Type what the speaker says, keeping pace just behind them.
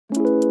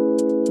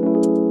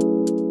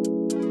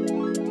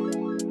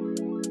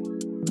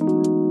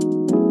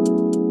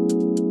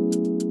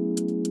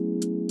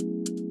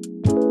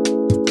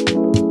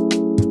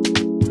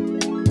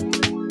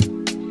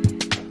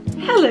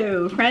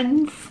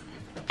friends,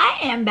 I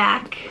am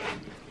back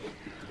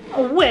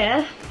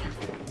with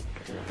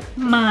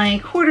my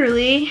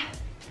quarterly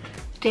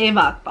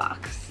Daebak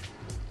box.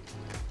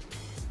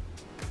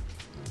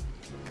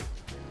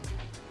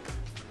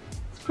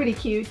 It's pretty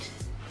cute.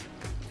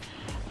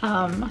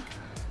 Daebak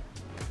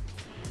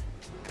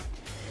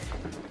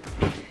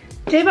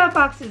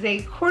Box is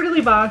a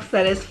quarterly box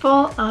that is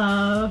full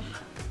of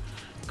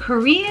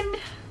Korean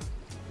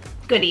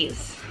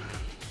goodies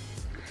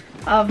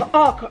of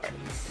all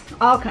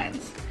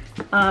kinds.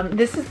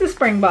 This is the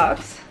spring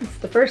box. It's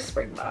the first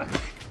spring box.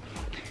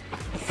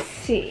 Let's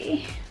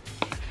see.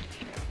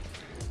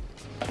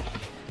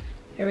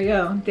 Here we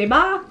go.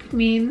 Daebak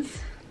means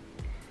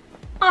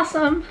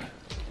awesome.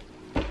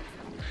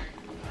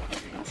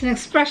 It's an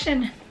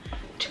expression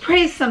to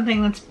praise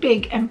something that's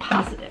big and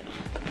positive.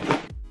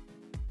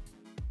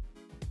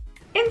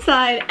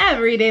 Inside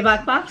every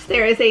Daebak box,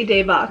 there is a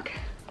Daebak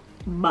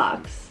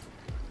Box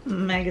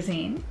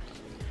magazine.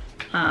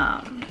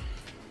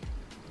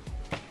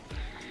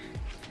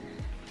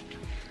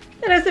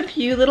 That has a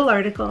few little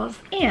articles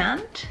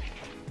and,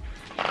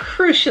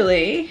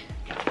 crucially,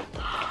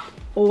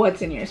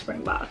 what's in your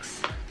spring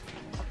box.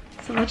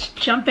 So let's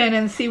jump in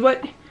and see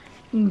what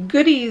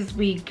goodies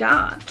we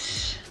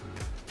got.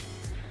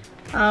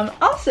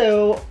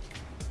 Also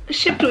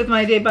shipped with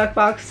my Daebak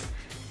box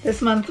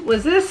this month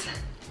was this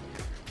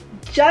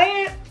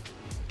giant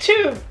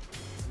tube.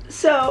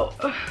 So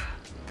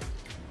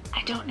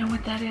I don't know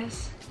what that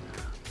is,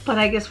 but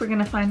I guess we're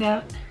gonna find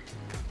out.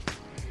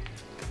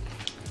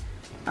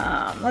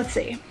 Let's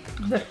see.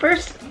 The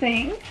first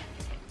thing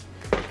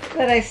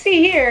that I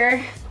see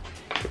here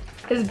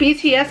is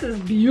BTS's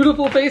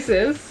beautiful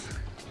faces.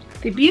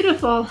 The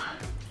beautiful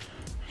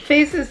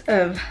faces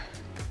of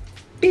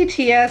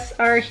BTS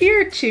are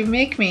here to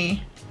make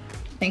me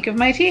think of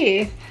my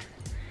teeth.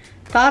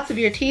 Thoughts of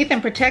your teeth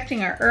and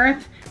protecting our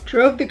earth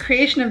drove the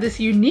creation of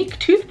this unique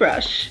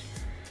toothbrush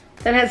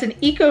that has an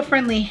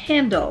eco-friendly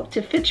handle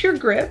to fit your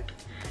grip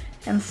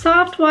and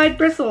soft, wide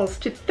bristles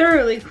to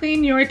thoroughly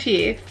clean your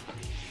teeth.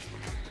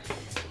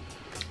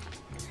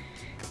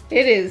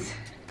 It is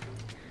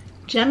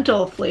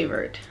gentle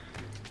flavored.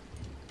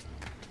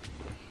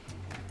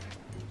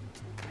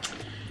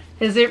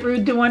 Is it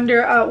rude to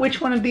wonder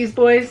which one of these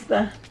boys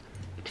the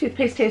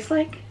toothpaste tastes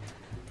like?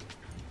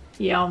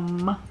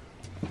 Yum.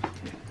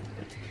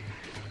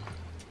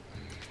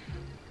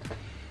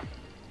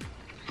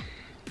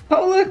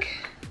 Oh look,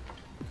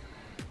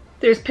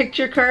 there's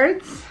picture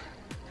cards.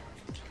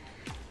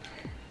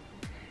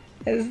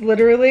 It's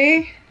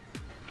literally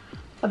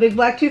a big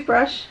black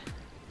toothbrush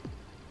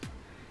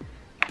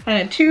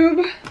and a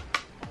tube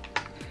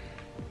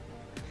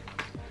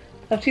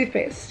of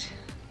toothpaste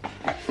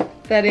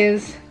that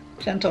is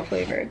gentle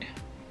flavored.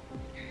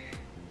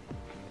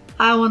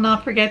 I will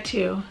not forget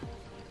to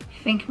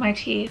thank my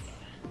teeth.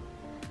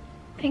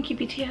 Thank you,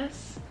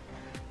 BTS.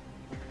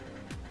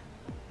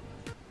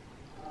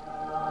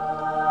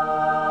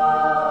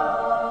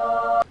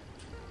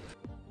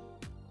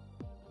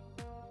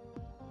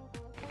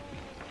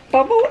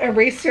 Bubble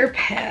eraser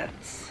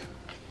pads.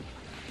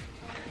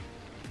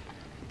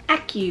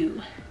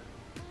 Accu.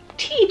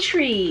 Tea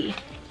tree.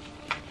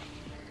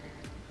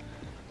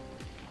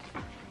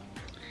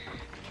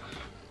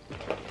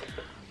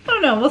 Oh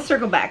no, we'll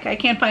circle back. I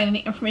can't find any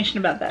information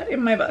about that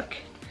in my book.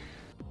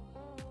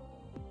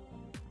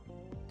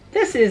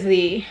 This is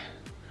the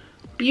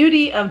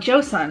Beauty of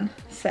Joseon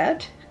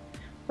set.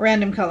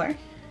 Random color.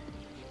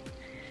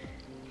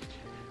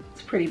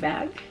 It's a pretty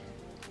bag.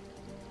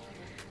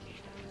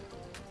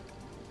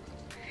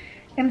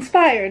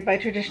 Inspired by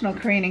traditional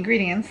Korean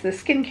ingredients, the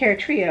skincare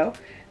trio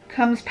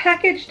comes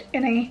packaged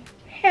in a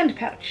hand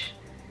pouch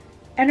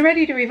and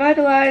ready to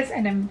revitalize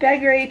and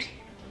invigorate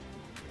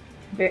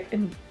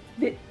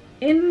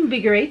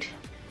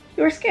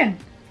your skin.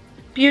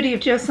 Beauty of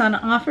Joseon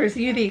offers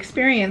you the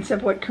experience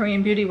of what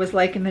Korean beauty was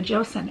like in the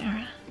Joseon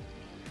era.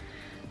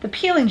 The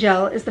peeling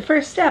gel is the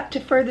first step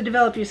to further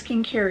develop your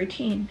skincare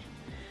routine.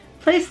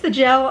 Place the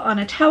gel on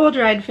a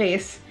towel-dried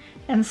face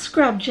and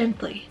scrub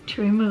gently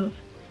to remove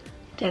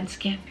dead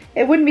skin.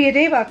 It wouldn't be a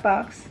Daebak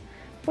box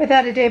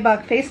without a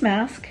Daebak face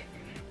mask.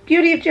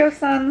 Beauty of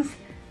Joseon's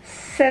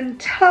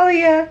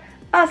Centralia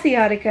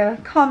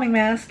Asiatica calming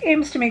mask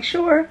aims to make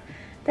sure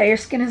that your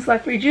skin is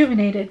left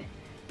rejuvenated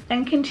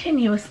and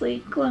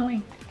continuously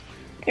glowing.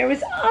 There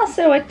was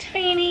also a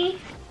tiny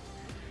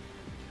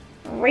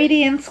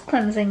Radiance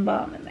cleansing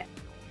balm in there.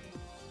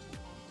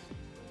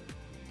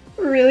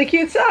 Really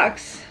cute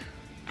socks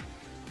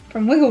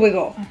from Wiggle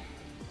Wiggle.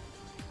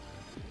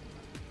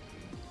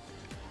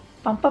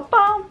 Bum bum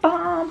bum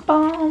bum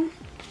bum.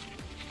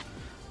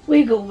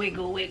 Wiggle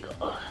wiggle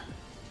wiggle.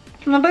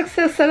 My book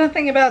says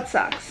nothing about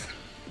socks,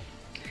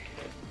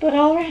 but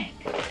all right.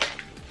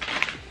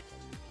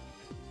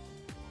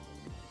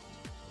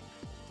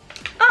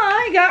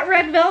 I got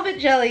red velvet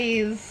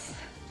jellies.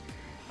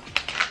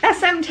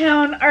 SM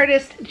Town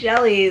Artist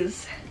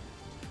jellies.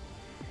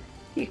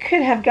 You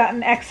could have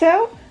gotten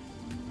EXO,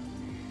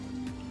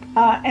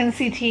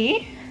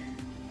 NCT,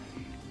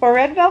 or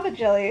red velvet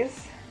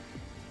jellies.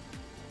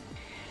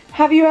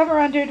 Have you ever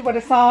wondered what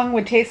a song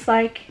would taste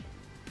like?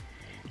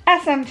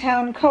 SM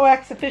Town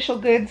Coax Official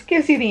Goods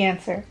gives you the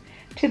answer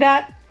to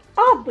that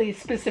oddly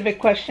specific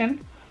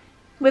question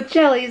with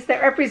jellies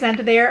that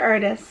represent their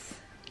artists.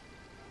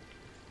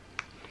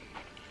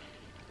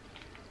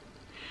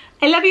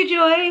 I love you,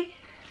 Joy!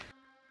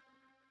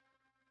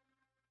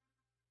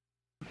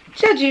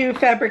 Jeju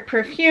fabric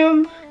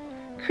perfume.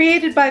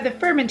 Created by the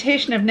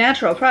fermentation of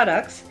natural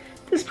products,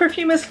 this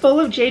perfume is full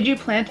of Jeju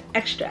plant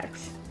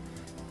extracts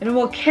and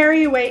will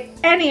carry away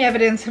any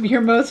evidence of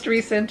your most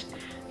recent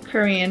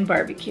Korean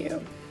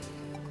barbecue.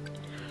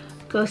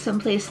 Go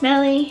someplace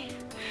smelly,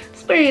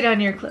 spray it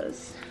on your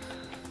clothes.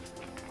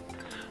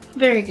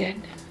 Very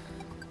good.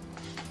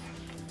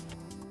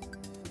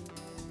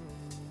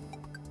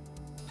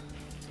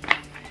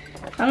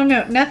 I don't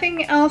know,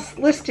 nothing else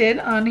listed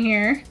on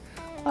here,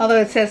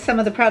 although it says some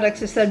of the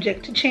products are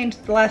subject to change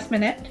at the last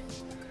minute.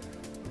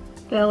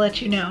 They'll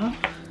let you know.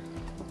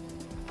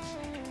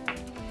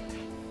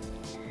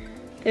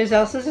 There's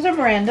also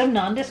some random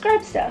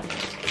non-described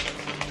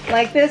stuff,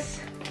 like this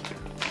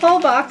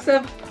whole box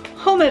of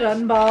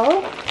a.r.m.y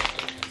ball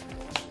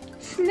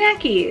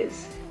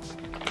snackies.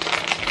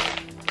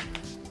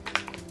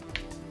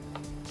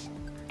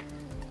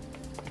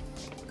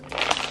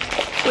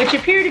 Which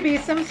appear to be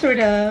some sort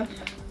of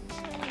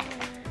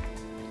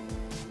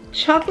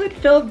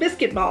chocolate-filled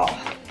biscuit ball.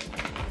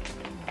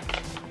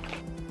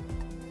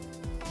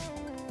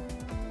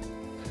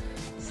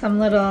 Some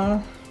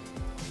little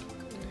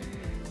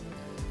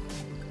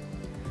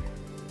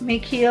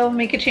make heal,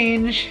 make a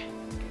change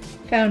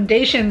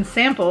foundation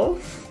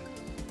samples.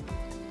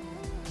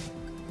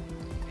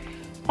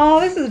 Oh,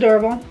 this is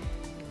adorable.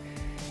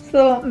 It's a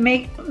little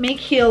make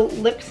heal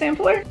lip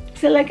sampler.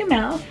 So like a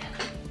mouth.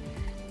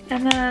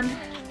 And then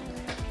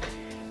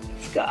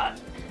it's got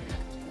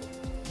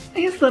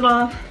these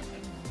little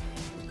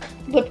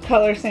lip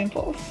color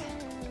samples.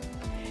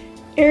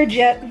 Air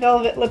Jet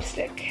Velvet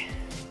Lipstick.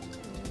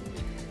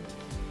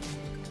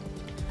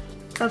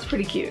 That's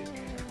pretty cute.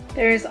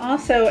 There's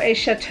also a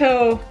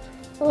Chateau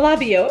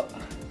Labiot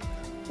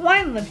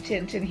wine lip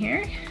tint in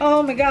here.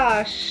 Oh my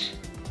gosh.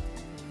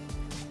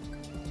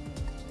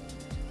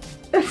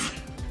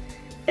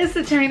 It's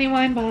a tiny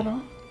wine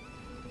bottle.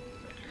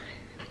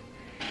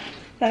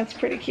 That's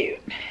pretty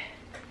cute.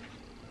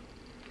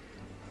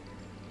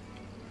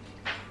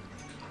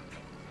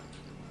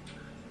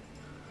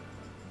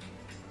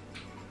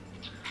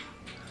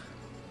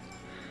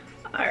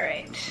 All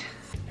right.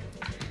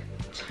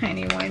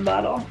 Tiny wine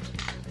bottle.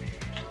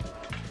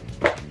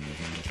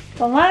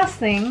 The last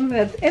thing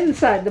that's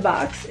inside the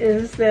box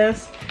is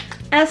this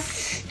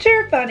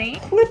Esther Bunny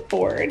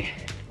clipboard.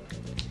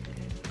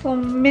 Little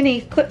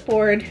mini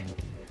clipboard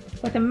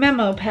with a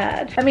memo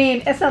pad. I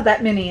mean, it's not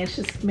that mini, it's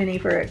just mini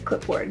for a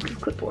clipboard, because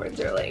clipboards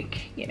are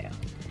like, you know,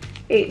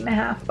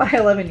 8.5 by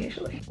 11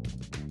 usually.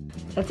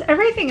 That's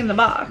everything in the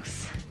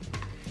box.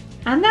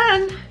 And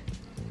then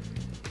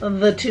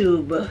the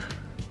tube.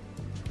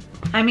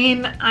 I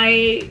mean,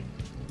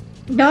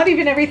 not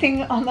even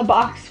everything on the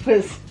box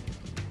was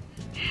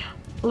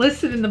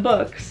listed in the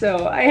book,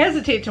 so I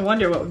hesitate to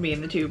wonder what would be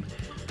in the tube.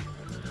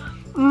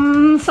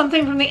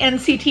 Something from the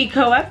NCT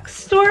Coex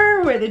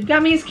store where the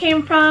gummies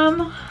came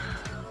from,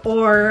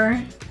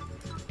 or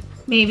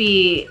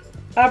maybe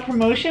a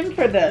promotion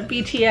for the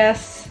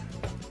BTS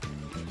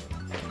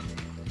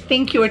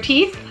Think Your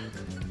Teeth.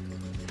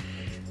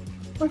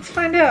 Let's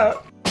find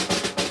out.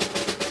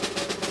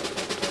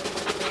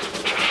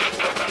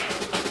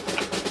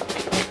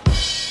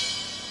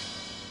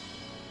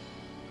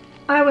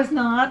 I was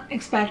not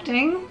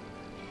expecting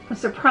a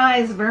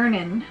surprise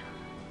Vernon.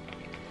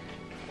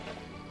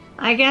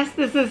 I guess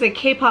this is a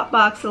K-pop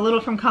box, a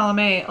little from column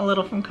A, a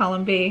little from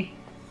column B.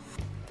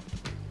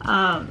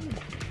 Got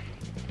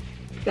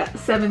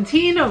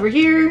 17 over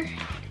here.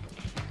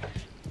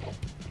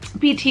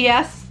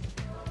 BTS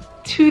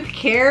Tooth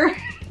Care.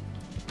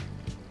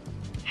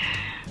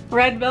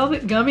 Red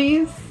Velvet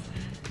Gummies.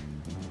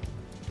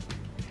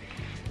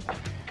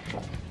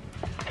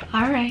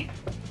 All right,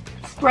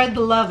 spread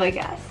the love, I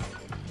guess.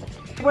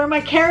 Where are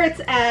my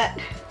carrots at?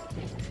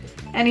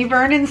 Any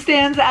Vernon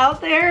stands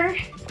out there?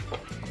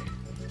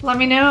 Let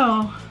me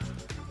know.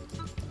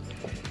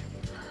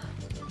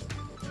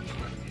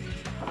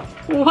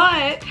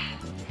 What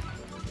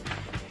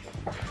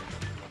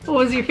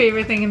was your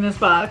favorite thing in this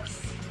box?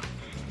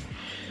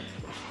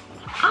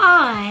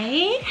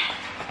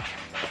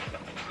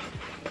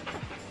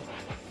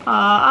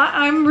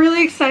 I'm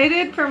really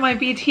excited for my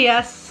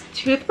BTS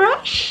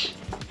toothbrush,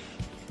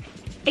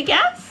 I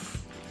guess.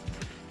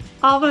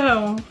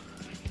 Although,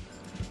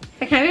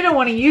 I kind of don't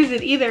want to use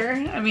it either.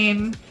 I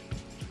mean,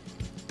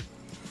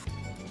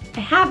 I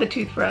have a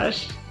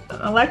toothbrush,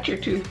 an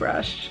electric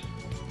toothbrush.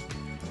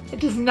 It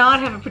does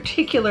not have a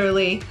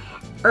particularly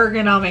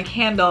ergonomic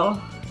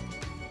handle.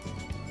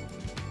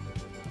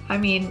 I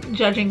mean,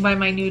 judging by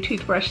my new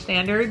toothbrush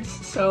standards,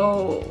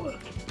 so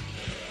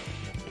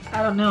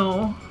I don't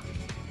know.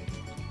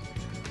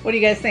 What do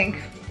you guys think?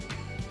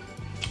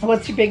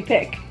 What's your big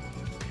pick?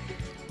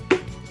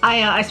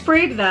 I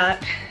sprayed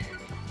that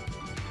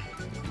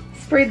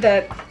sprayed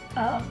that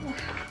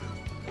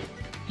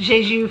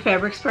Jeju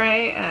fabric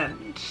spray,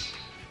 and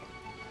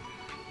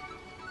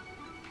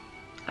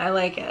I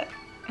like it.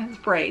 It's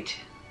bright.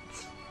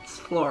 It's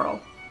floral.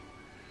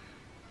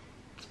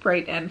 It's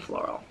bright and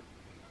floral.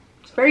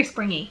 It's very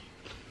springy.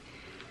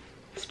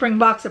 Spring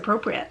box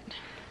appropriate.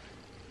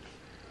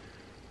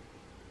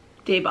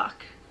 Daebak.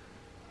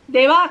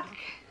 Daebak!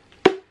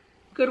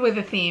 Good with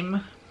a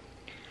theme.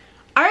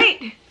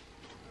 Alright.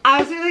 I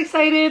was really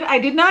excited. I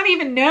did not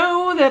even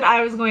know that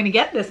I was going to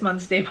get this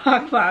month's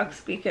Daebak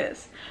box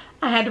because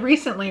I had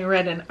recently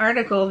read an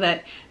article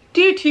that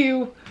due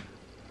to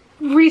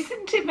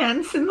recent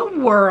events in the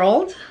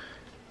world,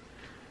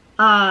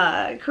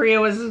 Korea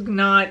was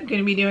not going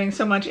to be doing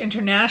so much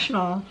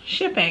international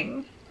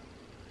shipping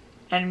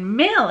and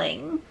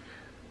mailing.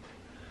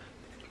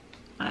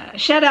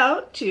 Shout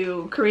out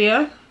to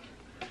Korea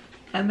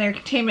and their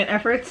containment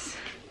efforts.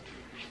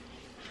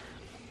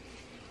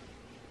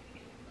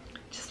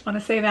 Just want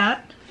to say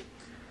that.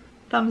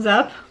 Thumbs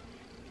up.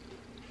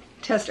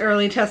 Test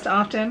early, test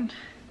often.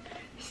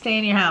 Stay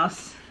in your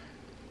house.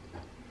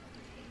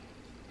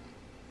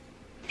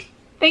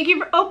 Thank you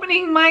for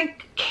opening my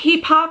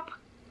K-pop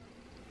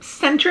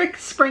centric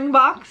spring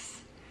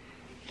box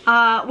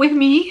with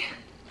me.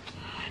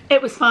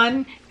 It was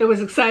fun. It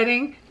was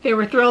exciting. There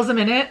were thrills a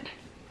minute.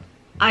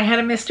 I had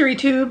a mystery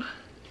tube.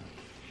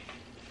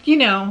 You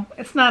know,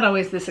 it's not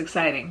always this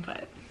exciting,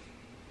 but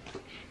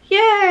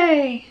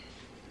yay!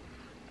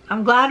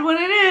 I'm glad when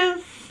it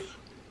is.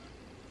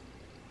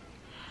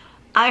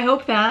 I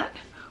hope that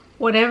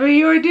whatever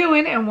you are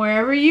doing and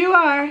wherever you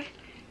are,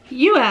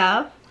 you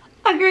have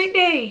a great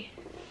day.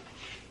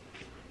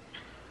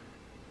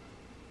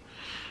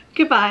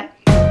 Goodbye.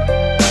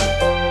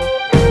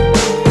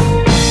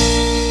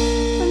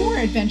 For more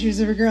adventures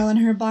of a girl and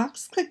her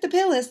box, click the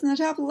playlist in the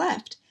top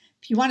left.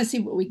 If you want to see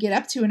what we get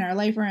up to in our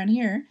life around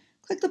here,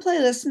 click the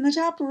playlist in the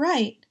top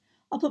right.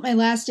 I'll put my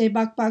last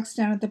Daebak box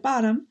down at the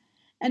bottom.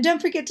 And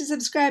don't forget to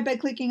subscribe by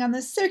clicking on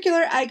the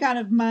circular icon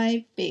of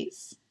my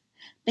face.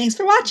 Thanks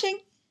for watching!